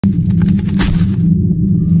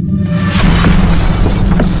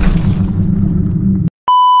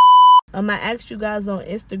I asked you guys on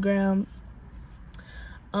Instagram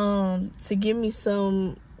to give me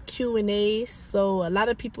some Q&As. So a lot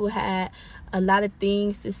of people had a lot of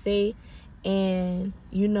things to say, and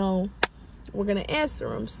you know, we're gonna answer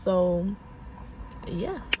them. So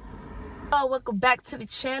yeah. Welcome back to the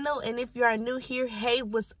channel, and if you are new here, hey,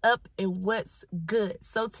 what's up and what's good?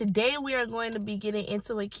 So today we are going to be getting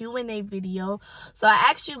into a Q&A video. So I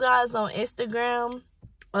asked you guys on Instagram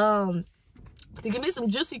to give me some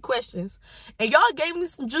juicy questions, and y'all gave me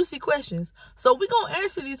some juicy questions, so we're gonna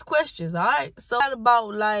answer these questions. All right, so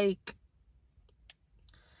about, like,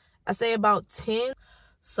 I say about 10.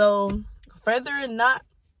 So further or not,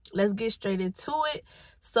 let's get straight into it.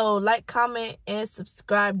 So like, comment, and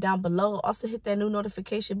subscribe down below. Also hit that new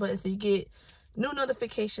notification button so you get new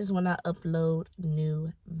notifications when I upload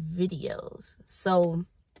new videos. So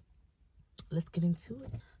let's get into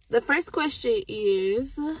it. The first question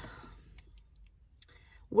is,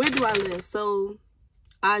 where do I live? So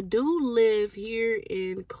I do live here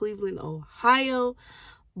in Cleveland, Ohio,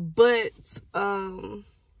 but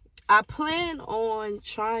I plan on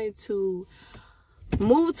trying to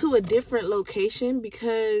move to a different location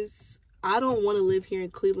because I don't want to live here in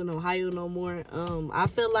Cleveland, Ohio no more. I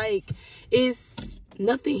feel like it's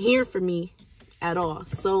nothing here for me at all.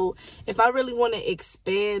 So if I really want to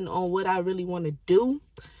expand on what I really want to do,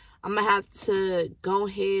 I'm gonna have to go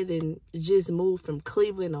ahead and just move from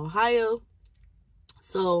Cleveland, Ohio.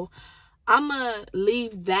 So I'm gonna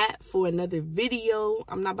leave that for another video.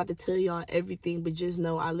 I'm not about to tell y'all everything, but just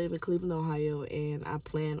know I live in Cleveland, Ohio, and I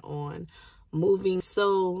plan on moving.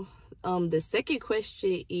 So the second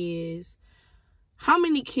question is, how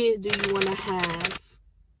many kids do you want to have?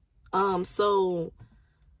 So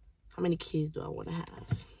how many kids do I want to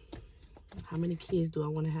have? How many kids do I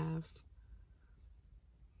want to have?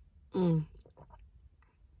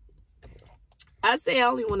 I say I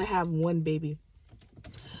only want to have one baby.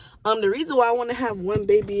 The reason why I want to have one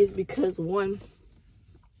baby is because, one,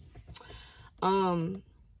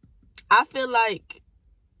 I feel like,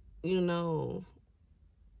 you know,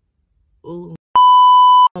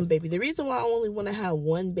 baby. The reason why I only want to have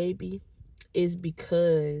one baby is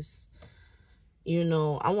because, you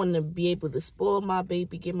know, I want to be able to spoil my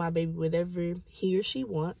baby, give my baby whatever he or she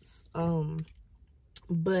wants.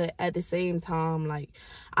 But at the same time, like,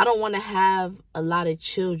 I don't want to have a lot of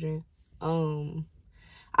children.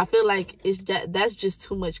 I feel like that's just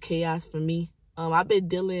too much chaos for me. I've been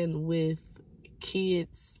dealing with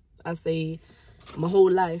kids, I say, my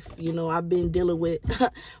whole life. You know, I've been dealing with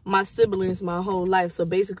my siblings my whole life. So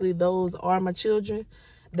basically, those are my children.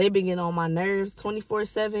 They've been getting on my nerves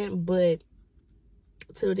 24/7. But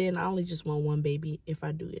till then, I only just want one baby if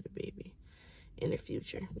I do get a baby in the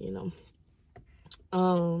future, you know.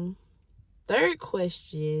 Third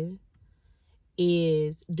question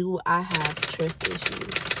is, do I have trust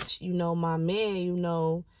issues? You know, my man, you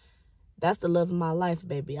know, that's the love of my life,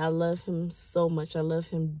 baby. I love him so much. I love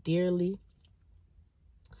him dearly.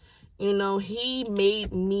 You know, he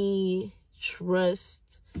made me trust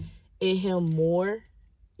in him more.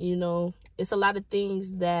 You know, it's a lot of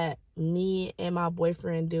things that me and my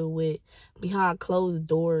boyfriend deal with behind closed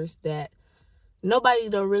doors that nobody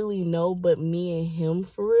don't really know but me and him,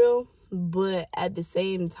 for real. But at the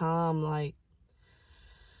same time, like,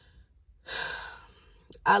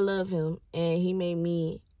 I love him, and he made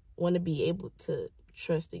me want to be able to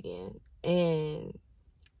trust again.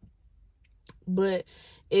 But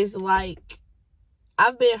it's like,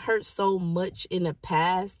 I've been hurt so much in the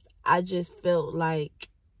past. I just felt like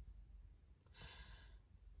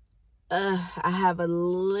I have a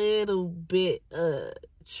little bit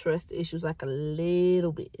trust issues, like a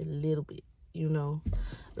little bit, you know.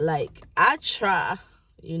 Like, I try,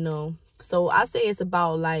 you know. So I say it's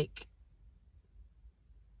about, like,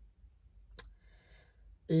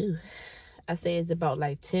 I say it's about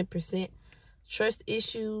like 10% trust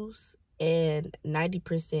issues and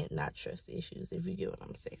 90% not trust issues, if you get what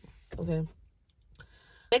I'm saying. Okay.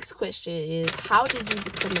 Next question is, how did you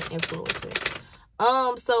become an influencer?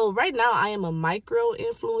 So right now I am a micro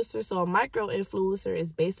influencer. So a micro influencer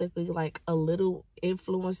is basically like a little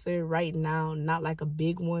influencer right now, not like a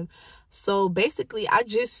big one. So basically I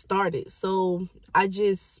just started. So I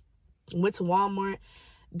just went to Walmart,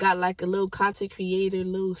 got like a little content creator,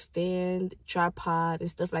 little stand, tripod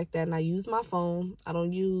and stuff like that. And I use my phone. I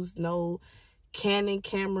don't use no Canon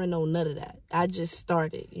camera, no none of that. I just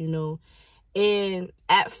started, you know. And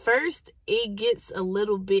at first, it gets a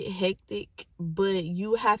little bit hectic, but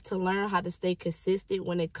you have to learn how to stay consistent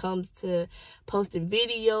when it comes to posting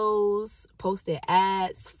videos, posting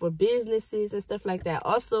ads for businesses and stuff like that.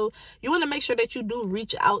 Also, you want to make sure that you do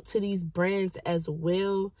reach out to these brands as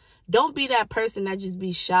well. Don't be that person that just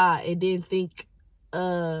be shy and then think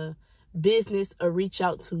business or reach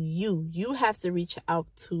out to you. You have to reach out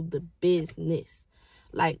to the business.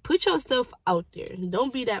 Like, put yourself out there.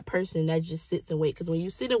 Don't be that person that just sits and wait. Because when you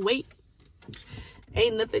sit and wait,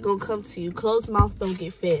 ain't nothing gonna come to you. Closed mouths don't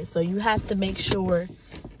get fed. So you have to make sure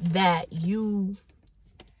that you,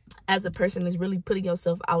 as a person, is really putting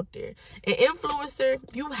yourself out there. An influencer,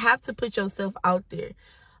 you have to put yourself out there.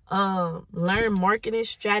 Learn marketing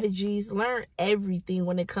strategies. Learn everything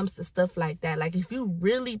when it comes to stuff like that. Like, if you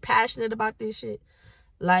really passionate about this shit,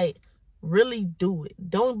 like, really do it.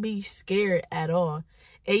 Don't be scared at all.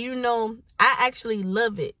 And you know, I actually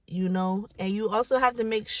love it, you know. And you also have to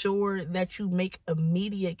make sure that you make a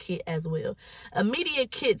media kit as well. A media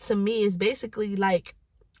kit to me is basically like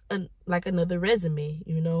another resume,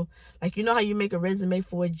 you know. Like, you know how you make a resume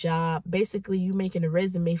for a job? Basically, you making a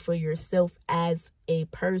resume for yourself as a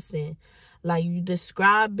person. Like, you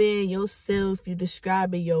describing yourself, you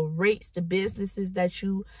describing your rates, the businesses that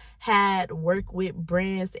you had, work with,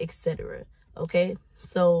 brands, etc. Okay?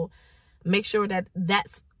 So, make sure that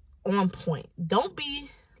that's on point. Don't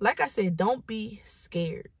be, like I said, don't be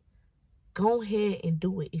scared. Go ahead and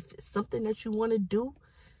do it. If it's something that you want to do,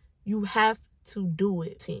 you have to do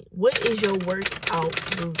it. What is your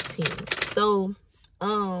workout routine? So,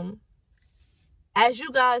 as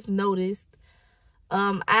you guys noticed,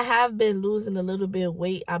 I have been losing a little bit of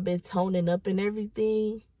weight. I've been toning up and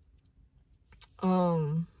everything.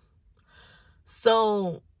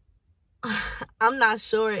 So I'm not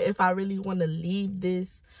sure if I really want to leave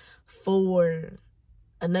this for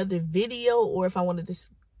another video or if I want to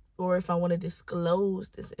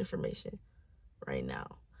disclose this information right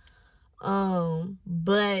now.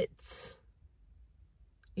 But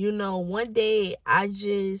you know, one day I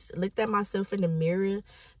just looked at myself in the mirror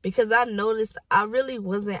because I noticed I really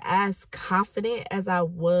wasn't as confident as I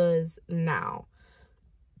was now.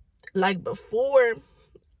 Like, before,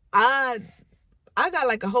 I got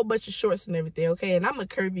like a whole bunch of shorts and everything, okay? And I'm a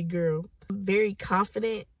curvy girl. I'm very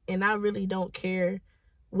confident, and I really don't care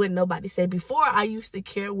what nobody say. Before, I used to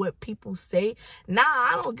care what people say. Now,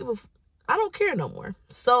 I don't care no more.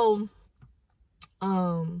 So,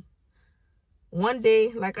 one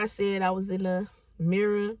day, like I said, I was in the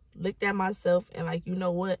mirror, looked at myself, and like, you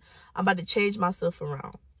know what? I'm about to change myself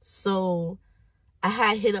around. So, I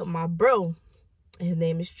had hit up my bro. His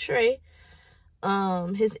name is Trey.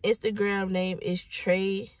 His Instagram name is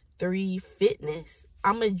Trey3Fitness.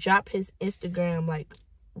 I'm gonna drop his Instagram like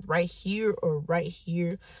right here or right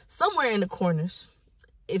here, somewhere in the corners,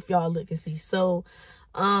 if y'all look and see. So,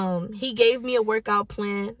 he gave me a workout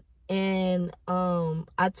plan, and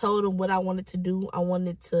I told him what I wanted to do. I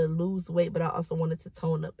wanted to lose weight, but I also wanted to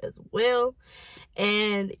tone up as well.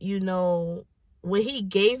 And you know, when he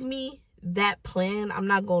gave me that plan, I'm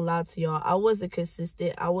not gonna lie to y'all, I wasn't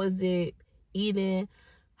consistent. I wasn't eating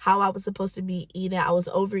how I was supposed to be eating. I was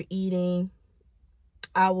overeating.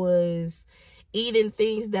 I was eating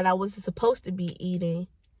things that I wasn't supposed to be eating,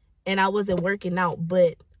 and I wasn't working out.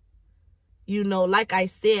 But you know, like I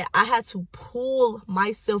said, I had to pull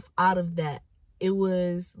myself out of that. It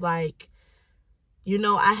was like, you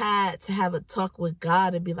know, I had to have a talk with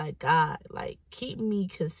God and be like, God, like, keep me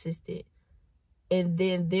consistent. And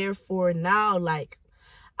then therefore now, like,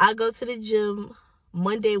 I go to the gym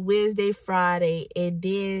Monday, Wednesday, Friday, and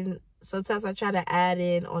then sometimes I try to add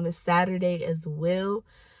in on a Saturday as well.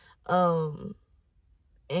 And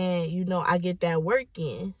you know, I get that work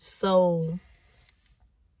in. So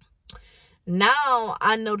now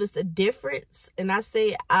I notice a difference, and I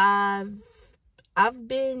say I've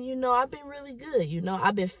been, you know, I've been really good. You know,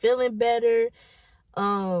 I've been feeling better.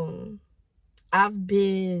 I've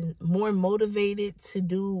been more motivated to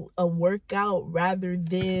do a workout rather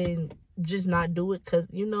than just not do it. Because,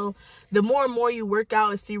 you know, the more and more you work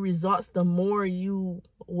out and see results, the more you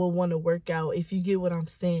will want to work out, if you get what I'm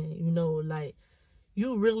saying. You know, like,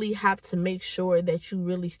 you really have to make sure that you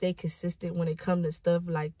really stay consistent when it comes to stuff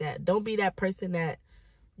like that. Don't be that person that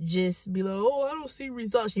just be like, oh, I don't see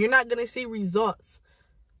results. You're not going to see results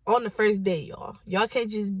on the first day, y'all. Y'all can't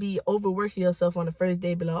just be overworking yourself on the first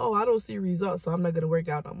day, be like, oh, I don't see results, so I'm not going to work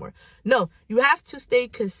out no more. No, you have to stay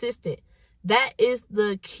consistent. That is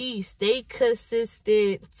the key. Stay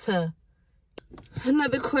consistent.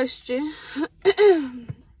 Another question.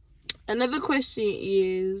 Another question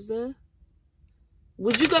is,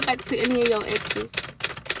 would you go back to any of your exes?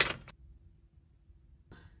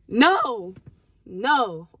 No,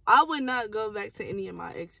 I would not go back to any of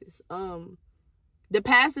my exes. The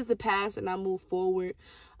past is the past, and I move forward.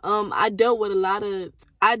 I dealt with a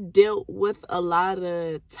lot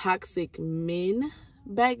of toxic men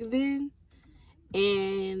back then,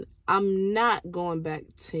 and I'm not going back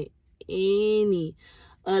to any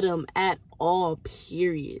of them at all,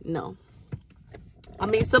 period. No. I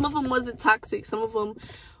mean, some of them wasn't toxic. Some of them,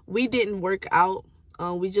 we didn't work out.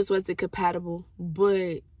 We just wasn't compatible.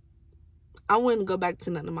 But I wouldn't go back to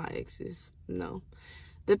none of my exes. No.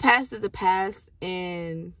 The past is the past,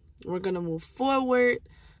 and we're going to move forward.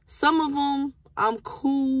 Some of them I'm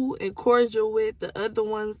cool and cordial with. The other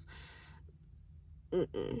ones,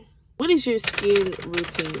 What is your skin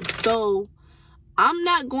routine? So, I'm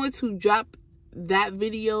not going to drop that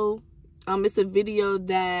video. It's a video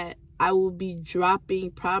that I will be dropping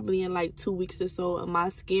probably in like 2 weeks or so of my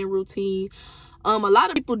skin routine. A lot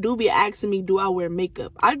of people do be asking me, do I wear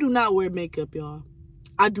makeup? I do not wear makeup, y'all.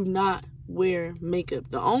 I do not wear makeup.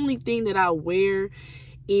 The only thing that I wear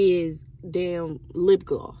is damn lip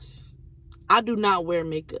gloss. I do not wear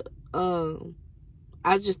makeup.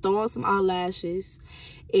 I just throw on some eyelashes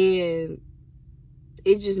and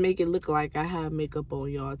it just make it look like I have makeup on,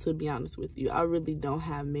 y'all. To be honest with you, I really don't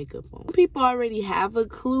have makeup on. People already have a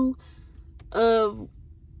clue of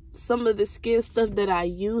some of the skin stuff that I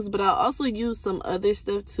use, but I also use some other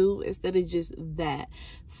stuff too instead of just that.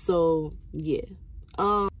 So yeah.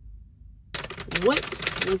 What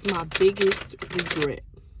was my biggest regret?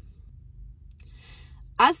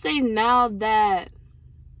 I say now that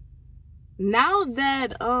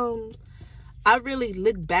I really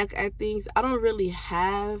look back at things, I don't really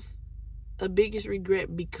have a biggest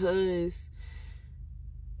regret, because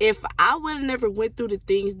if I would have never went through the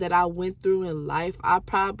things that I went through in life, I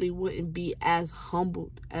probably wouldn't be as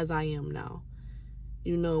humbled as I am now.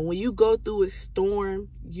 You know, when you go through a storm,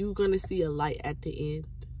 you're going to see a light at the end.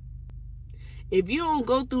 If you don't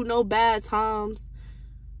go through no bad times,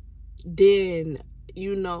 then,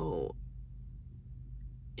 you know,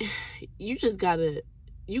 you gotta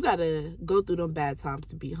go through them bad times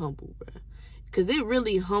to be humble, bro. Because it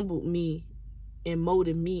really humbled me and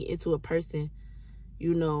molded me into a person,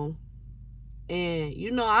 you know. And, you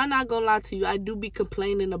know, I'm not gonna lie to you, I do be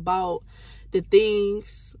complaining about the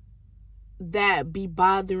things that be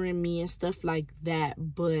bothering me and stuff like that.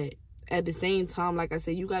 But at the same time, like I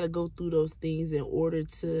said, you gotta go through those things in order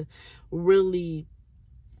to really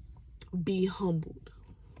be humbled.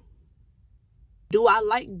 Do I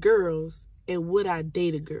like girls, and would I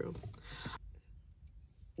date a girl?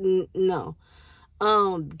 No.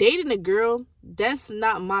 Dating a girl, that's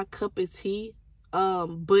not my cup of tea.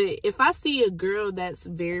 But if I see a girl that's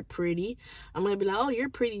very pretty, I'm gonna be like, oh, you're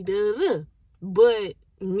pretty, duh. But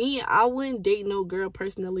me, I wouldn't date no girl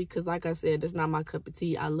personally, because like I said, that's not my cup of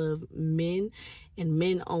tea. I love men and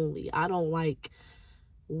men only. I don't like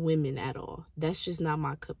women at all. That's just not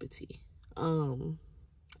my cup of tea.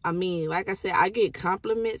 I mean, like I said, I get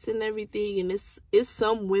compliments and everything, and it's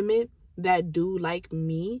some women that do like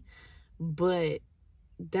me, but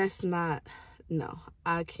that's not, no,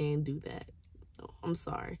 I can't do that. No, I'm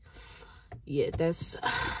sorry. Yeah, that's,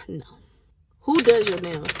 no. Who does your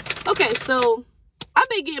nails? Okay, so I've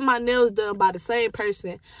been getting my nails done by the same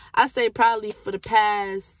person. I say probably for the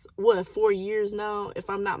past, 4 years now, if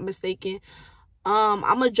I'm not mistaken. I'm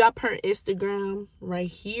gonna drop her Instagram right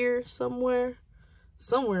here somewhere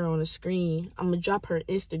on the screen. I'm gonna drop her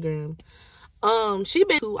Instagram. I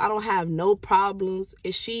don't have no problems,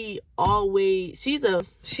 and she is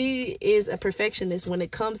a perfectionist when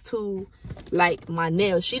it comes to like my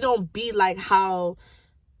nails. She don't be like how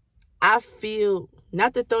I feel,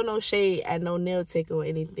 not to throw no shade at no nail tech or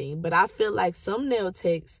anything, but I feel like some nail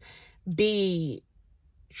techs be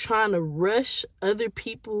trying to rush other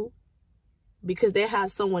people because they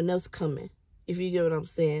have someone else coming, if you get what I'm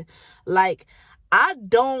saying. Like, I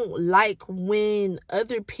don't like when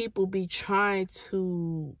other people be trying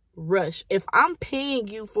to rush. If I'm paying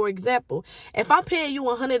you, for example, if I'm paying you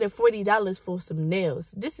 $140 for some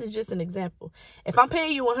nails, this is just an example. If I'm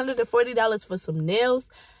paying you $140 for some nails,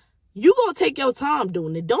 you gonna take your time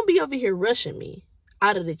doing it. Don't be over here rushing me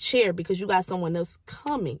out of the chair because you got someone else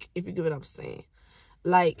coming, if you get what I'm saying.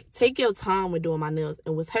 Like, take your time with doing my nails.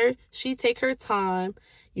 And with her, she take her time.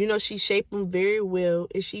 You know, she shape them very well,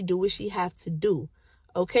 and she do what she have to do.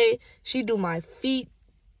 Okay? She do my feet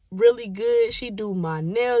really good. She do my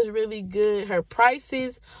nails really good. Her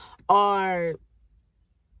prices are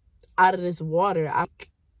out of this water.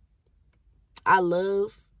 I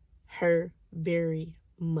love her very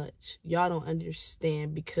much. Y'all don't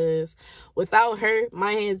understand, because without her,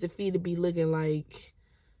 my hands and feet would be looking like,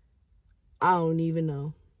 I don't even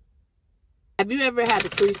know. Have you ever had a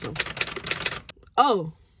threesome?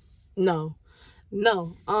 Oh, no.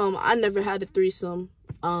 I never had a threesome.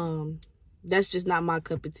 That's just not my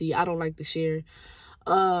cup of tea. I don't like to share.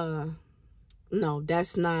 No,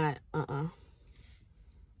 that's not,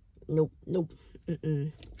 Nope.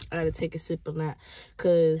 I gotta take a sip on that.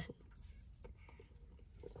 Cause,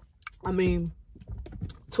 I mean,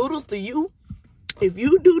 toodles to you if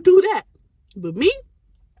you do that. But me,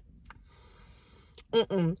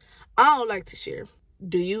 I don't like to share.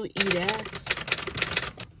 Do you eat ass?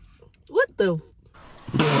 What the?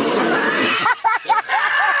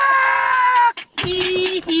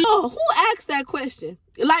 Oh, who asked that question?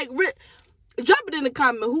 Like, drop it in the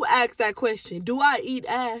comment. Who asked that question? Do I eat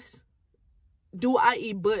ass? Do I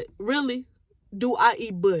eat butt? Really? Do I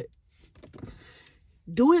eat butt?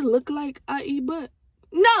 Do it look like I eat butt?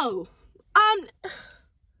 No.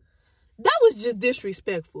 That was just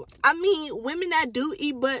disrespectful. I mean, women that do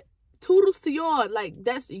eat butt, toodles to y'all. Like,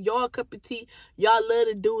 that's y'all cup of tea. Y'all love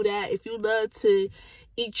to do that. If you love to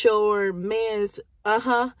eat your man's,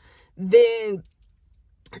 then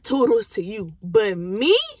toodles to you. But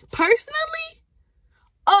me, personally,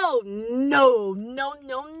 oh, no.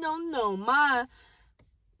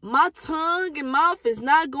 My tongue and mouth is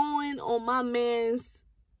not going on my man's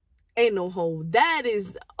ain't no hole. That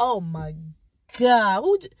is, oh my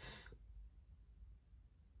God.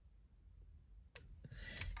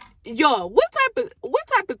 Y'all, what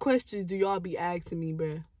type of questions do y'all be asking me,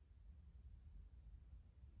 bruh?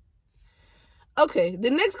 Okay,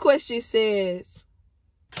 the next question says,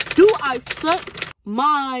 do I suck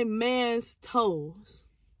my man's toes?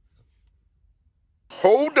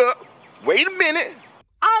 Hold up. Wait a minute.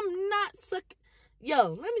 I'm not sucking.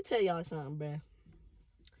 Yo, let me tell y'all something, bruh.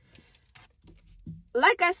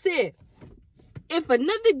 Like I said, if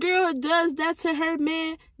another girl does that to her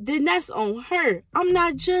man, then that's on her. I'm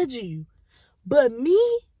not judging you. But me,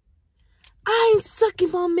 I ain't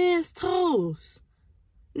sucking my man's toes.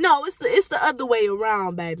 No, it's the other way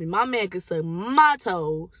around, baby. My man can suck my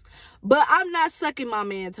toes, but I'm not sucking my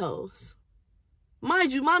man's toes.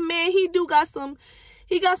 Mind you, my man, he got some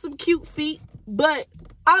cute feet, but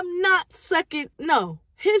I'm not sucking. No,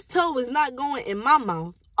 his toe is not going in my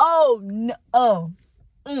mouth. Oh no. Oh.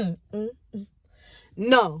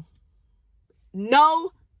 No.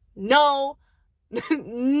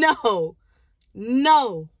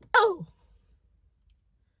 Oh.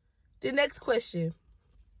 The next question.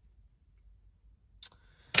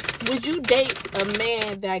 Would you date a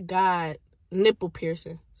man that got nipple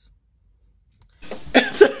piercings?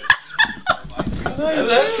 That's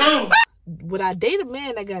true. Would I date a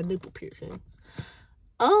man that got nipple piercings?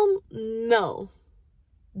 No.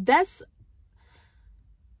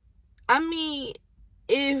 I mean,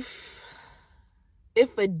 if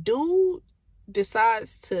a dude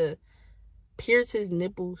decides to pierce his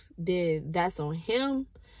nipples, then that's on him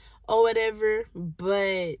or whatever.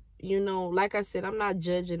 But, you know, like I said, I'm not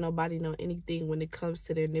judging nobody know anything when it comes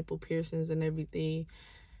to their nipple piercings and everything.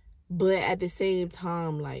 But at the same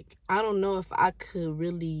time, like, I don't know if I could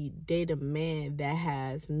really date a man that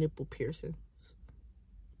has nipple piercings.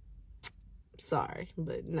 Sorry,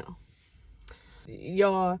 but no.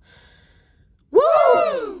 Y'all,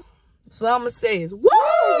 woo! So I'm gonna say is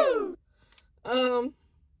woo!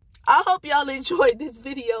 I hope y'all enjoyed this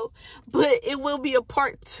video, but it will be a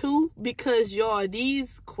part 2 because, y'all,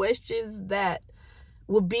 these questions that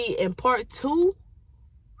will be in part 2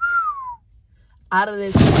 out of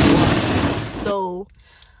this. So,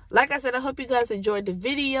 like I said, I hope you guys enjoyed the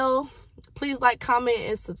video. Please like, comment,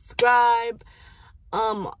 and subscribe.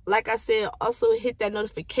 Like I said, also hit that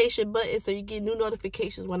notification button so you get new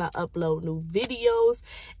notifications when I upload new videos.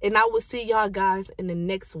 And I will see y'all guys in the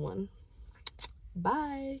next one.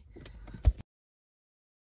 Bye.